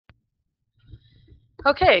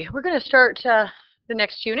Okay, we're going to start the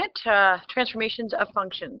next unit, transformations of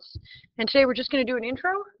functions. And today we're just going to do an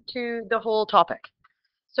intro to the whole topic.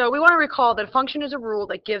 So we want to recall that a function is a rule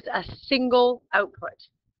that gives a single output.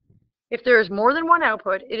 If there is more than one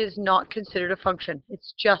output, it is not considered a function.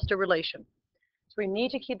 It's just a relation. So we need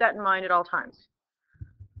to keep that in mind at all times.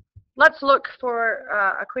 Let's look for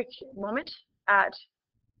a quick moment at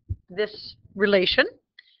this relation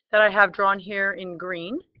that I have drawn here in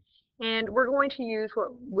green. And we're going to use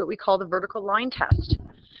what we call the vertical line test.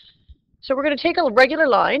 So we're going to take a regular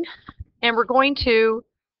line and we're going to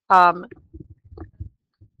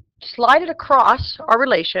slide it across our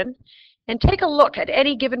relation and take a look at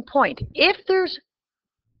any given point. If there's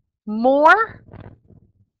more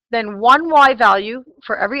than one y value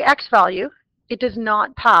for every x value, it does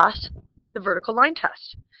not pass the vertical line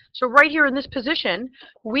test. So right here in this position,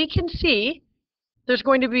 we can see there's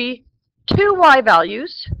going to be two y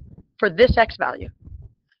values for this x value.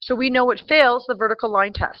 So we know it fails the vertical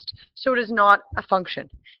line test. So it is not a function.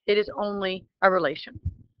 It is only a relation.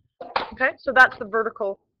 Okay, so that's the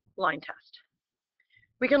vertical line test.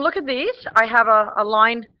 We can look at these. I have a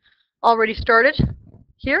line already started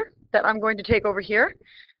here that I'm going to take over here.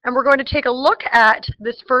 And we're going to take a look at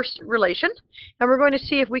this first relation. And we're going to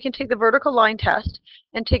see if we can take the vertical line test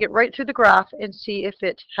and take it right through the graph and see if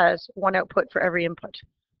it has one output for every input.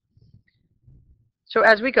 So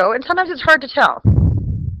as we go, and sometimes it's hard to tell.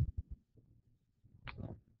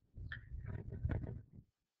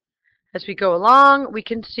 As we go along, we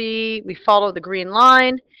can see we follow the green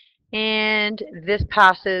line, and this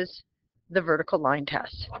passes the vertical line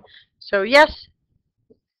test. So yes,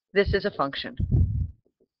 this is a function.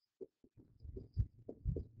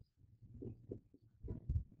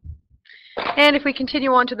 And if we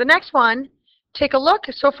continue on to the next one, take a look.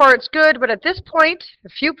 So far it's good, but at this point, a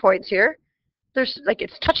few points here, there's like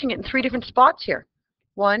it's touching it in three different spots here.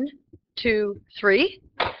 1, 2, 3.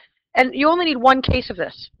 And you only need one case of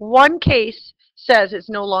this. One case says it's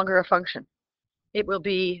no longer a function. It will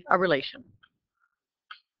be a relation.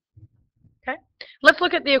 Okay? Let's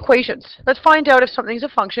look at the equations. Let's find out if something's a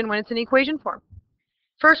function when it's in equation form.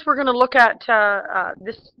 First, we're going to look at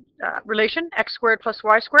this relation, x squared plus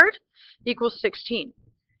y squared equals 16.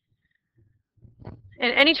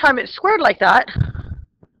 And anytime it's squared like that,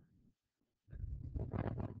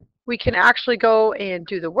 we can actually go and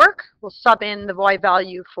do the work. We'll sub in the y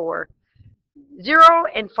value for 0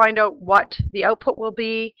 and find out what the output will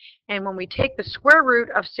be. And when we take the square root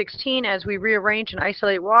of 16 as we rearrange and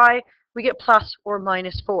isolate y, we get plus or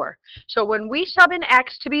minus 4. So when we sub in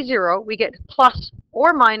x to be 0, we get plus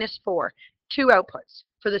or minus 4, two outputs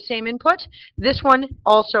for the same input. This one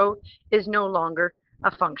also is no longer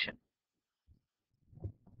a function.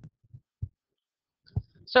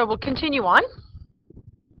 So we'll continue on.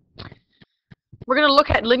 We're going to look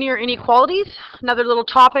at linear inequalities, another little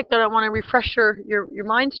topic that I want to refresh your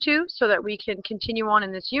minds to so that we can continue on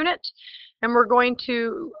in this unit. And we're going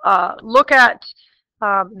to look at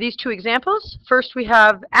these two examples. First, we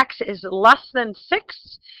have x is less than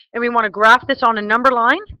 6, and we want to graph this on a number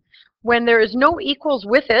line. When there is no equals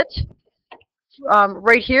with it,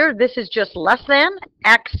 right here, this is just less than.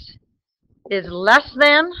 X is less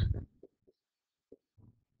than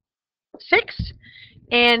 6.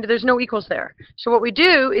 And there's no equals there. So what we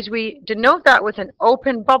do is we denote that with an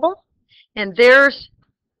open bubble, and this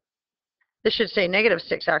should say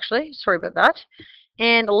 -6 actually, sorry about that,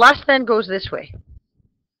 and less than goes this way.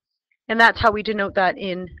 And that's how we denote that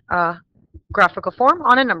in graphical form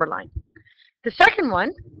on a number line. The second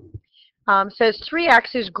one says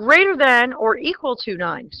 3x is greater than or equal to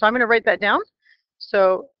 9. So I'm going to write that down.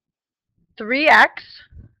 So 3x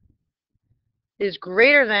is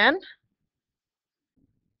greater than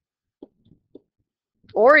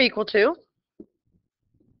or equal to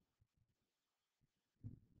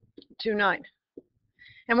 9.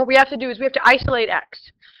 And what we have to do is we have to isolate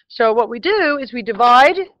x. So what we do is we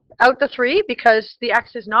divide out the 3 because the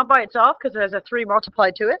x is not by itself because it has a 3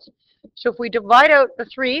 multiplied to it. So if we divide out the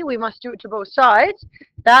 3, we must do it to both sides.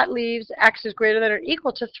 That leaves x is greater than or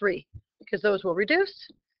equal to 3 because those will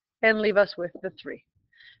reduce and leave us with the 3.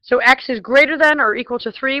 So x is greater than or equal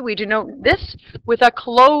to 3. We denote this with a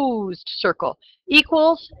closed circle.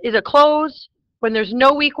 Equals is a close. When there's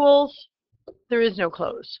no equals, there is no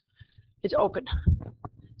close. It's open.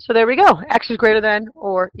 So there we go. X is greater than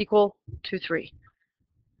or equal to 3.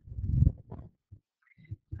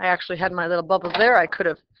 I actually had my little bubbles there. I could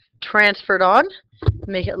have transferred on,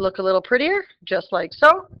 make it look a little prettier, just like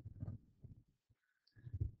so.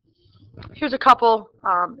 Here's a couple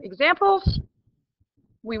examples.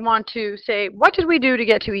 We want to say, what did we do to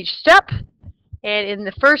get to each step? And in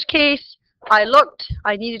the first case, I looked,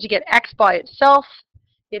 I needed to get x by itself.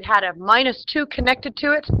 It had a -2 connected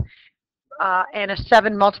to it and a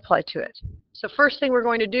 7 multiplied to it. So first thing we're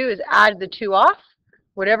going to do is add the 2 off.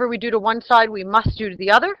 Whatever we do to one side, we must do to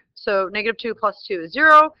the other. So -2 plus 2 is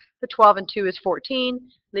 0. The 12 and 2 is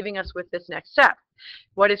 14, leaving us with this next step.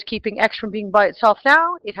 What is keeping x from being by itself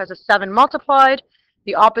now? It has a 7 multiplied.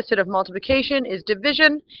 The opposite of multiplication is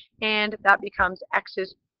division, and that becomes x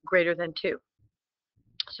is greater than 2.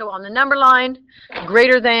 So on the number line,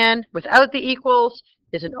 greater than without the equals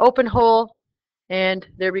is an open hole, and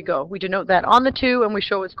there we go. We denote that on the 2, and we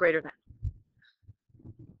show it's greater than.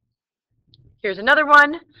 Here's another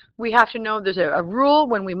one. We have to know there's a rule.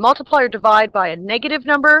 When we multiply or divide by a negative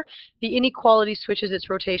number, the inequality switches its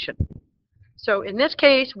rotation. So in this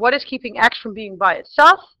case, what is keeping x from being by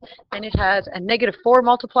itself? And it has a -4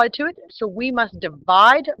 multiplied to it. So we must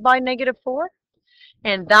divide by -4.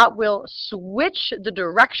 And that will switch the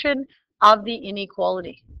direction of the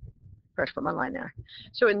inequality. First, put my line there.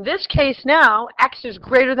 So in this case now, x is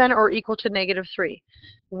greater than or equal to -3.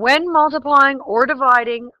 When multiplying or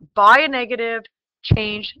dividing by a negative,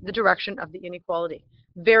 change the direction of the inequality.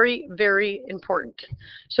 Very, very important.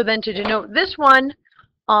 So then to denote this one,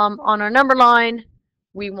 on our number line,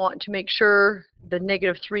 we want to make sure the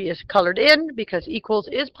 -3 is colored in because equals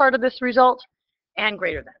is part of this result and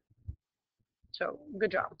greater than. So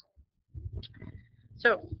good job. So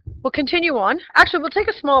we'll continue on. Actually, we'll take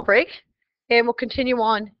a small break and we'll continue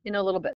on in a little bit.